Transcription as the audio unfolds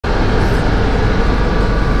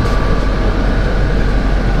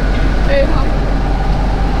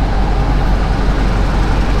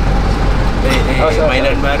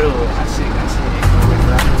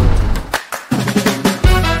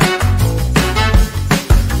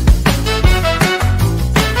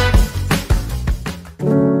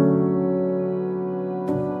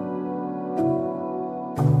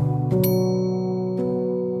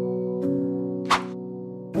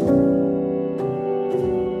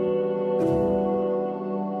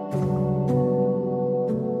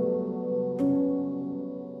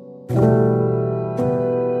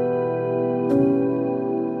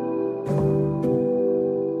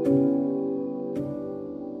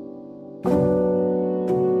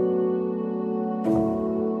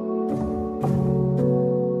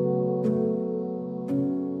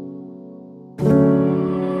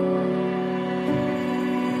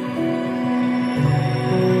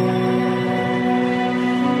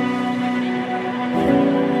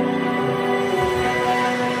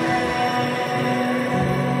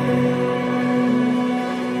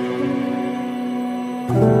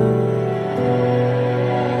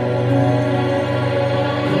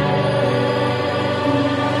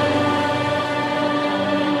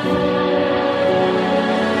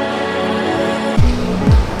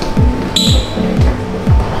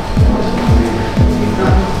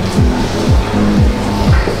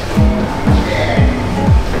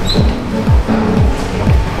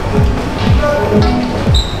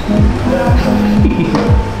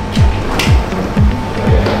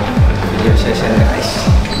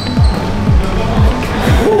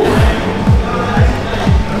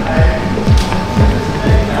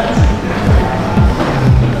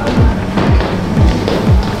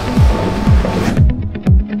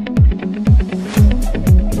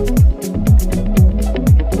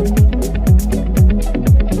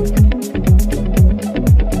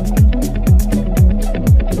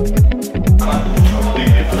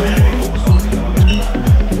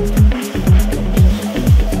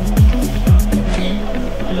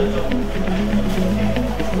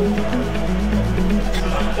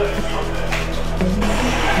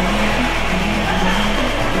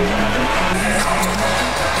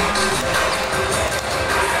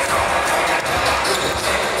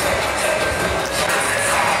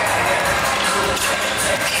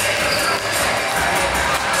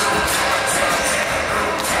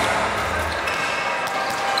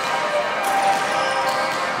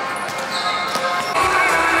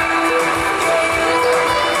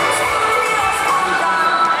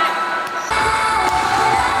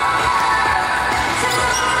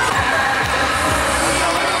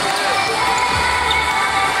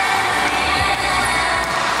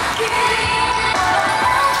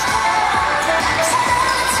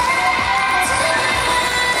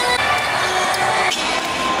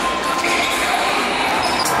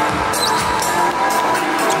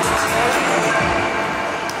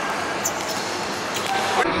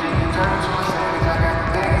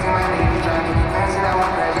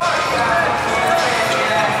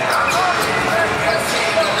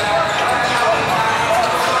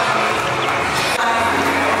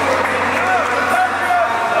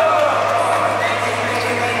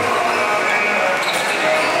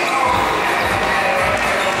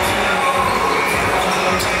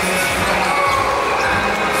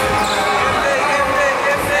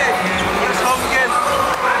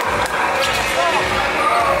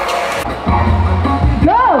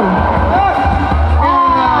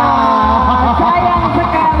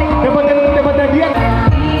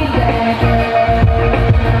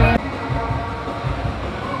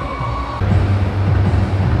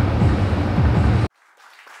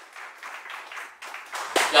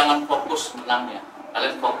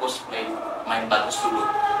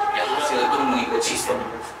berhasil untuk mengikuti sistem.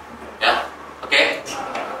 Ya, oke,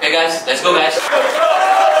 guys, let's go guys.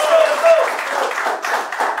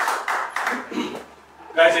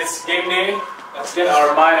 Guys, it's game day. Let's get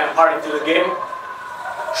our mind and heart into the game.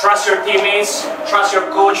 Trust your teammates, trust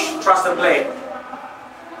your coach, trust the play.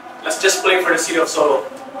 Let's just play for the city of Solo.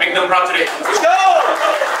 Make them proud today. Let's go!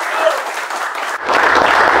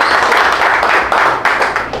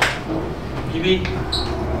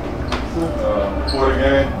 Before the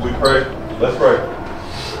game, we pray. Let's pray.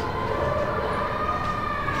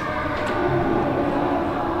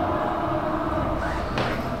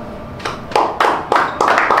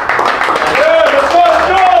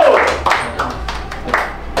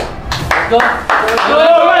 Let's go!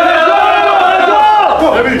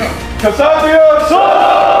 Baby, Kesatria,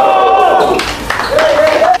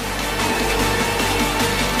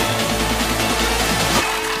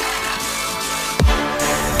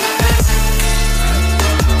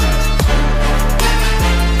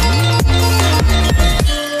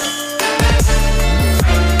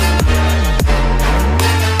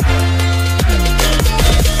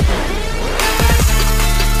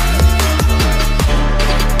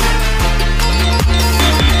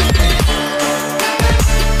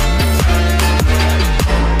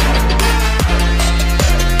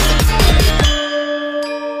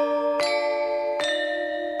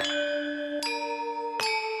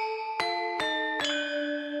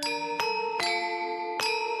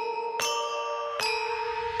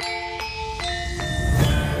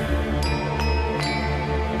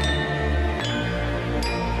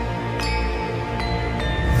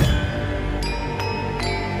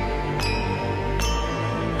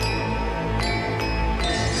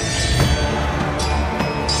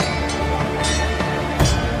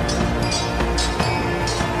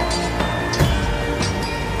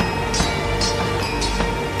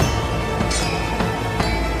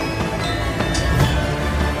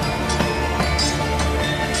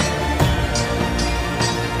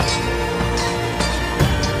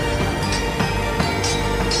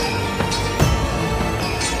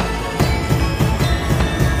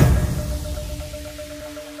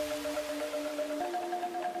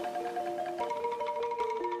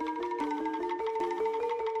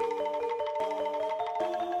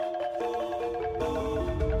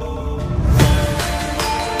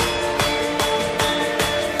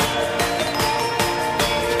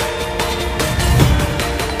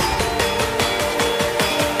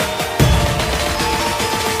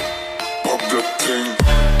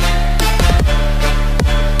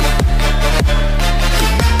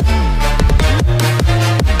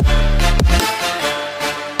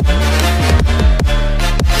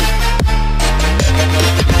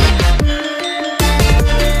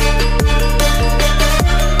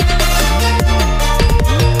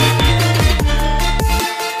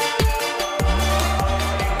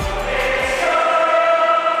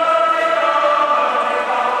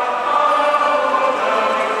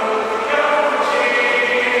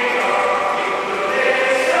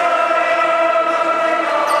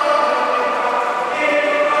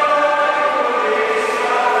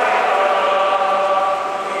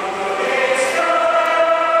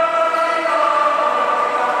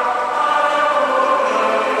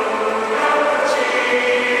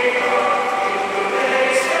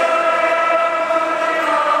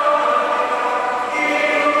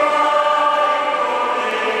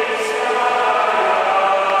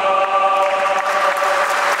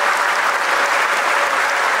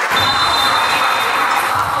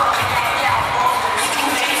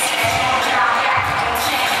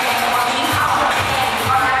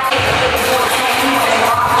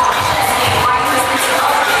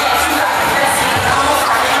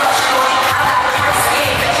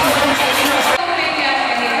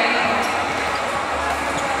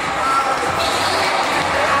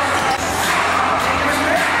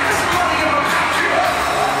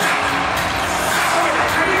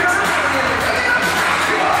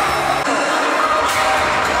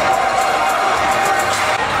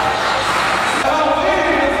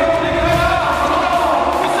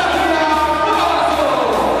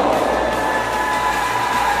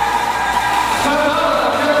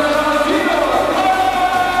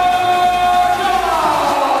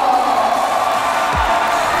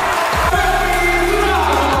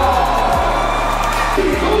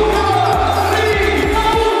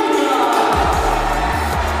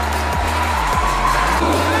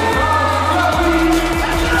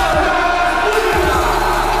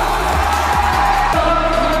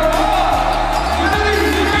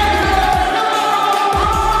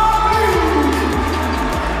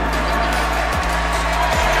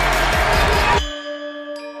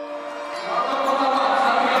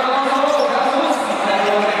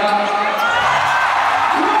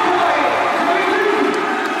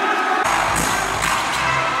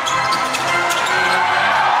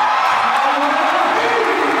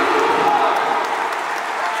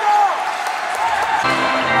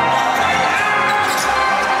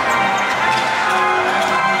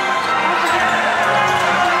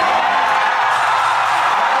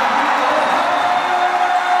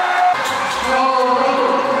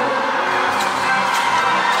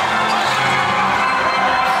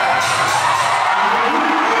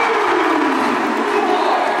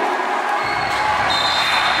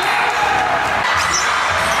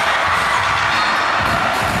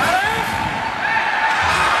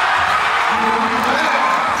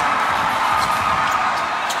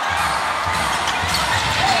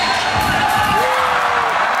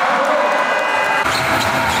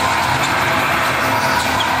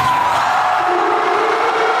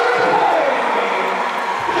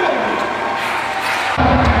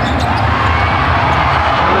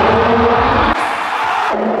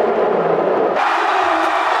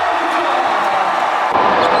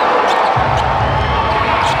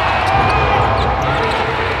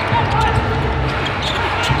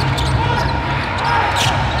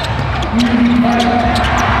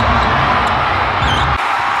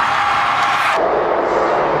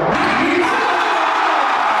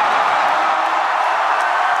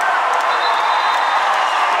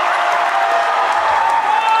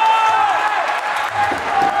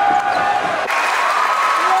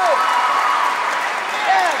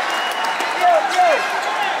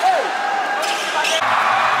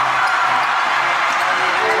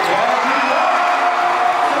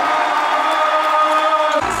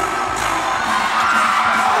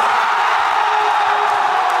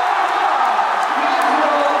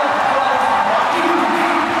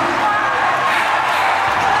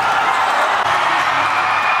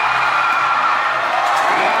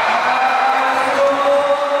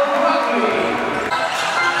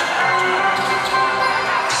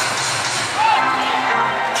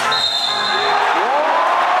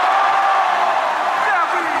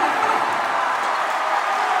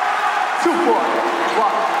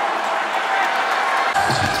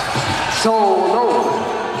 Solo.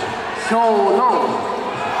 2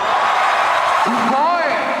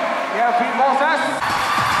 point. Kevin Moses.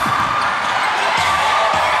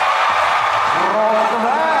 From the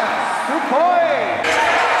back. 2 point.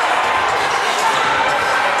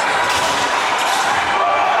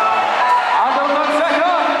 Under 1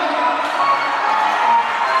 second.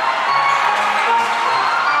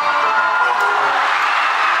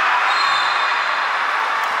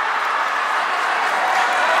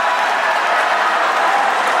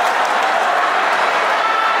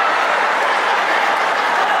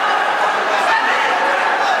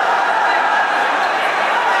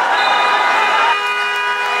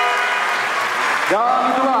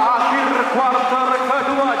 Dan itulah akhir kuarter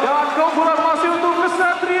kedua dan keunggulan masih untuk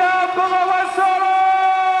Kesatria Bengawan Solo.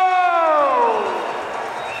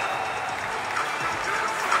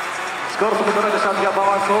 Skor sementara Kesatria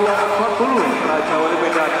Bengawan Solo 40, Raja Wali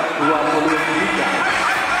Medan 23.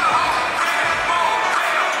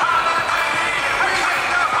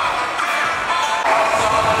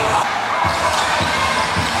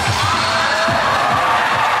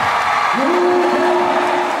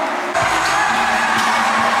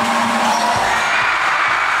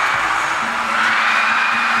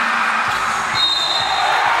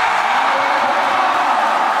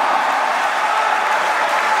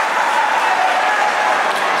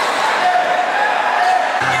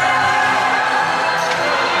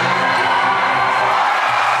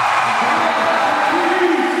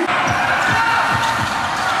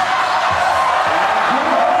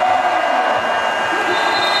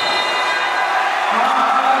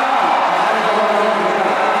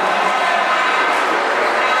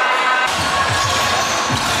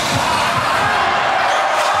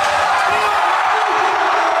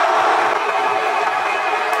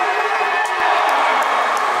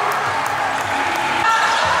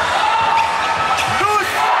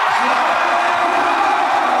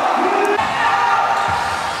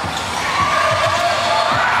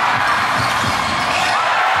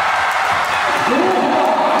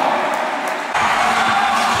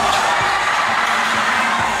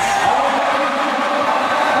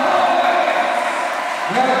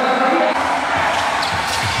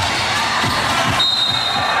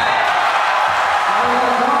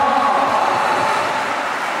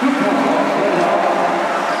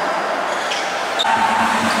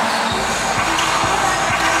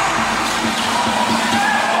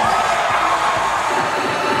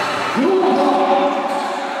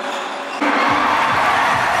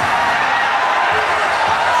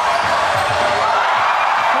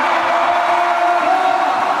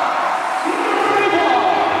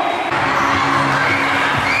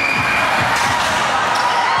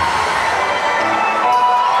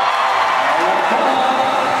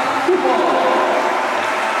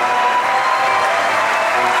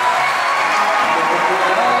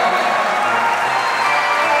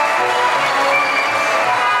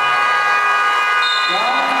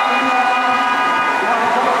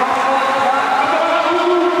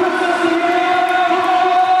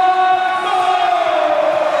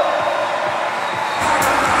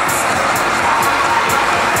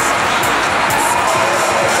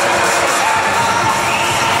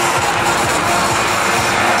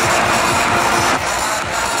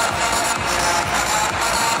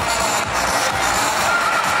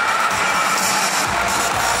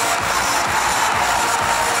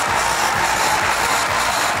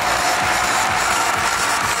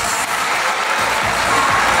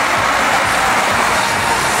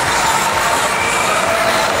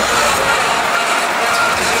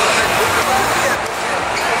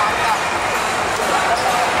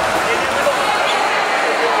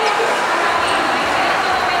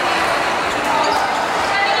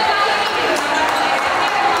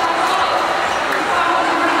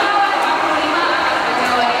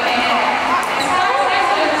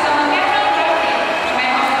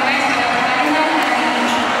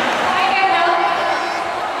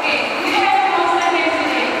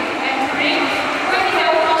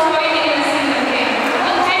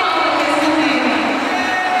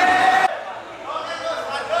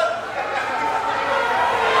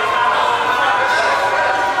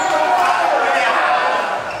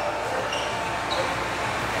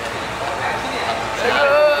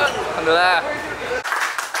 Alhamdulillah.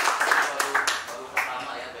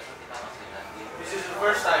 This is the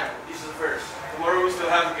first time. This is the first. Tomorrow we still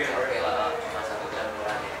have again, Oke right? lah, cuma 1 jam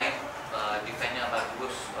durasi. Defense-nya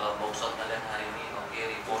bagus, box out kalian hari ini oke,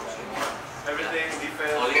 rebound semua. Everything,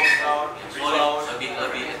 defense, Solid, out, solid,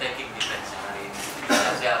 lebih attacking defense hari ini.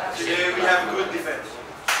 Siap. Today we have good defense.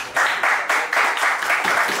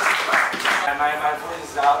 And my voice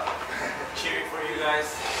is out. cheering for you guys.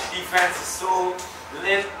 Defense is so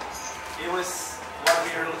lit. It was what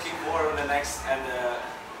we are looking for in the next and the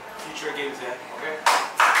future games. Okay.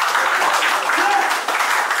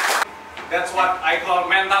 That's what I call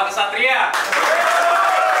mental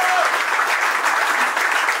Kesatria.